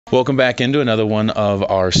Welcome back into another one of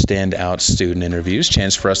our standout student interviews.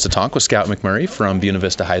 Chance for us to talk with Scout McMurry from Buena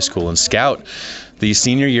Vista High School. And Scout, the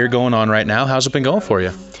senior year going on right now, how's it been going for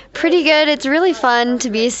you? Pretty good. It's really fun to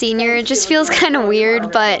be a senior. It just feels kind of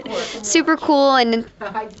weird, but super cool, and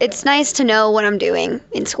it's nice to know what I'm doing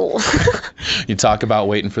in school. You talk about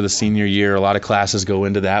waiting for the senior year. A lot of classes go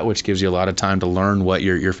into that, which gives you a lot of time to learn what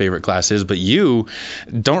your favorite class is. But you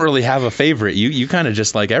don't really have a favorite. You kind of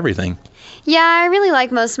just like everything. Yeah, I really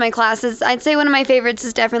like most of my classes. I'd say one of my favorites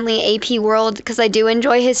is definitely AP World because I do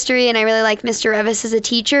enjoy history, and I really like Mr. Revis as a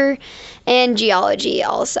teacher, and geology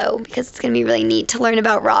also because it's going to be really neat to learn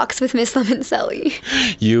about rocks with Miss Lemoncelli.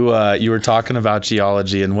 You were talking about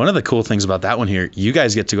geology, and one of the cool things about that one here, you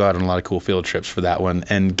guys get to go out on a lot of cool field trips for that one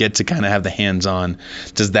and get to kind of have the hands-on.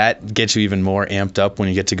 Does that get you even more amped up when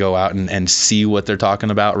you get to go out and see what they're talking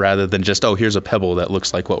about rather than just, oh, here's a pebble that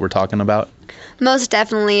looks like what we're talking about? Most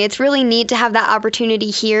definitely. It's really neat to have that opportunity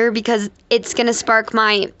here because it's going to spark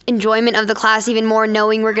my enjoyment of the class even more,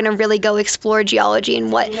 knowing we're going to really go explore geology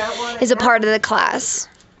and what is a part of the class.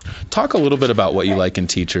 Talk a little bit about what you like in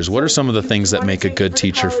teachers. What are some of the things that make a good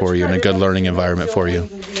teacher for you and a good learning environment for you?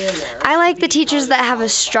 I like the teachers that have a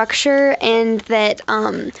structure and that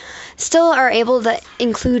still are able to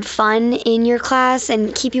include fun in your class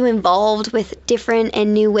and keep you involved with different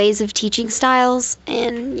and new ways of teaching styles.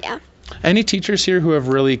 And yeah. Any teachers here who have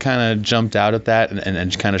really kind of jumped out at that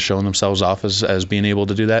and kind of shown themselves off as being able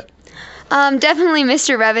to do that? Definitely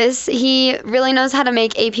Mr. Revis. He really knows how to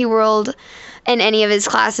make AP World and any of his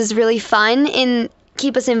classes really fun and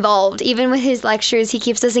keep us involved. Even with his lectures, he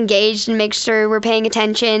keeps us engaged and makes sure we're paying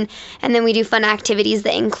attention, and then we do fun activities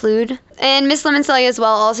that include. And Miss Lemoncelli as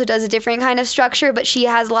well also does a different kind of structure, but she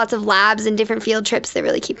has lots of labs and different field trips that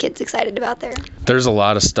really keep kids excited about there. There's a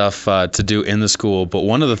lot of stuff to do in the school, but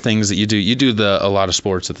one of the things that you do a lot of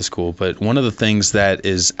sports at the school, but one of the things that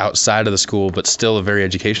is outside of the school but still a very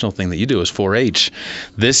educational thing that you do is 4-H.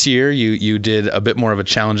 This year you did a bit more of a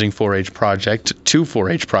challenging 4-H project, 2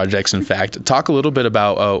 4-H projects in fact. Talk a little bit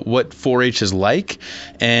about what 4-H is like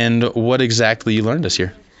and what exactly you learned this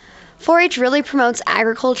year. 4-H really promotes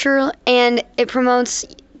agriculture, and it promotes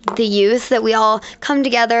the youth that we all come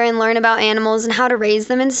together and learn about animals and how to raise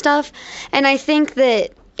them and stuff. And I think that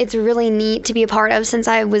it's really neat to be a part of since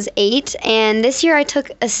I was 8. And this year I took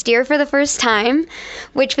a steer for the first time,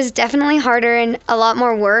 which was definitely harder and a lot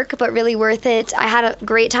more work, but really worth it. I had a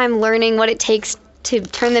great time learning what it takes to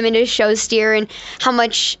turn them into a show steer and how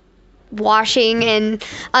much washing and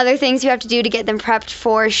other things you have to do to get them prepped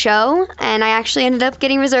for a show. And I actually ended up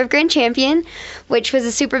getting reserve grand champion, which was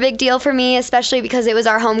a super big deal for me, especially because it was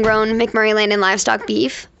our homegrown McMurry Land and Livestock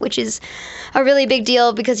beef, which is a really big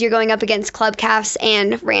deal because you're going up against club calves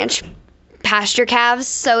and ranch pasture calves.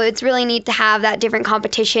 So it's really neat to have that different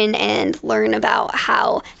competition and learn about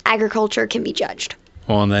how agriculture can be judged.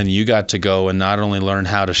 Well, and then you got to go and not only learn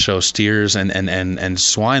how to show steers and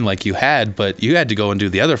swine like you had, but you had to go and do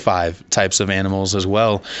the other 5 types of animals as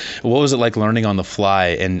well. What was it like learning on the fly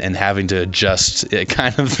and having to adjust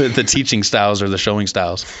kind of the teaching styles or the showing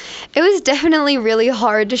styles? It was definitely really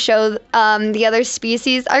hard to show the other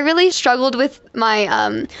species. I really struggled with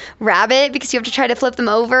my rabbit because you have to try to flip them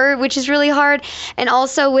over, which is really hard, and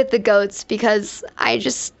also with the goats because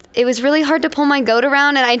it was really hard to pull my goat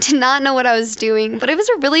around, and I did not know what I was doing. But it was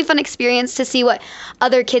a really fun experience to see what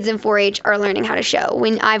other kids in 4-H are learning how to show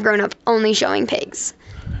when I've grown up only showing pigs.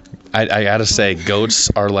 I gotta say,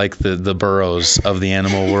 goats are like the burros of the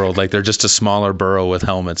animal world. Like they're just a smaller burro with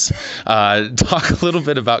helmets. Talk a little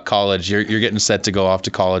bit about college. You're getting set to go off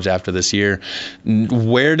to college after this year.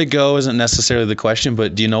 Where to go isn't necessarily the question,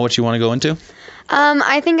 but do you know what you want to go into?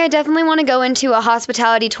 I think I definitely want to go into a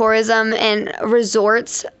hospitality, tourism, and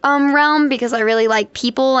resorts realm because I really like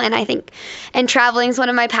people, and traveling is one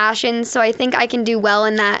of my passions. So I think I can do well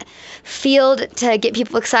in that field to get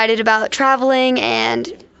people excited about traveling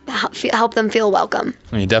and help them feel welcome.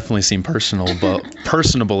 You definitely seem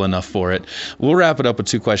personable enough for it. We'll wrap it up with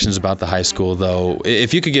 2 questions about the high school, though.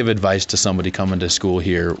 If you could give advice to somebody coming to school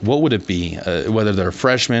here, what would it be? Whether they're a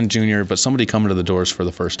freshman, junior, but somebody coming to the doors for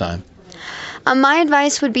the first time. My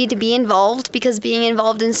advice would be to be involved because being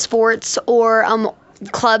involved in sports or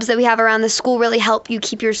clubs that we have around the school really help you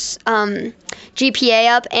keep your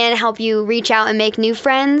GPA up and help you reach out and make new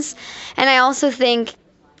friends. And I also think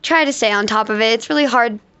try to stay on top of it. It's really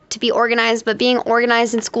hard to be organized, but being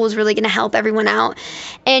organized in school is really going to help everyone out.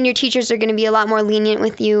 And your teachers are going to be a lot more lenient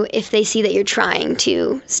with you if they see that you're trying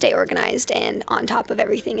to stay organized and on top of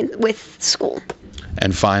everything with school.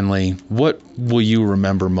 And finally, what will you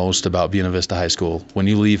remember most about Buena Vista High School? When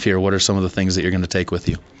you leave here, what are some of the things that you're going to take with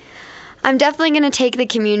you? I'm definitely going to take the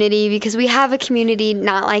community, because we have a community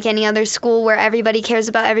not like any other school where everybody cares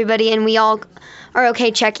about everybody and we all are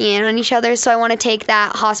okay checking in on each other. So I want to take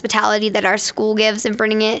that hospitality that our school gives and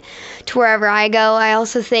bring it to wherever I go. I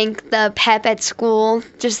also think the pep at school,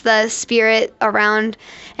 just the spirit around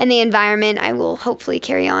and the environment, I will hopefully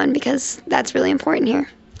carry on, because that's really important here.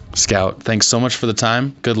 Scout, thanks so much for the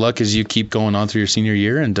time. Good luck as you keep going on through your senior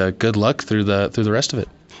year, and good luck through the rest of it.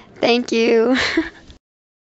 Thank you.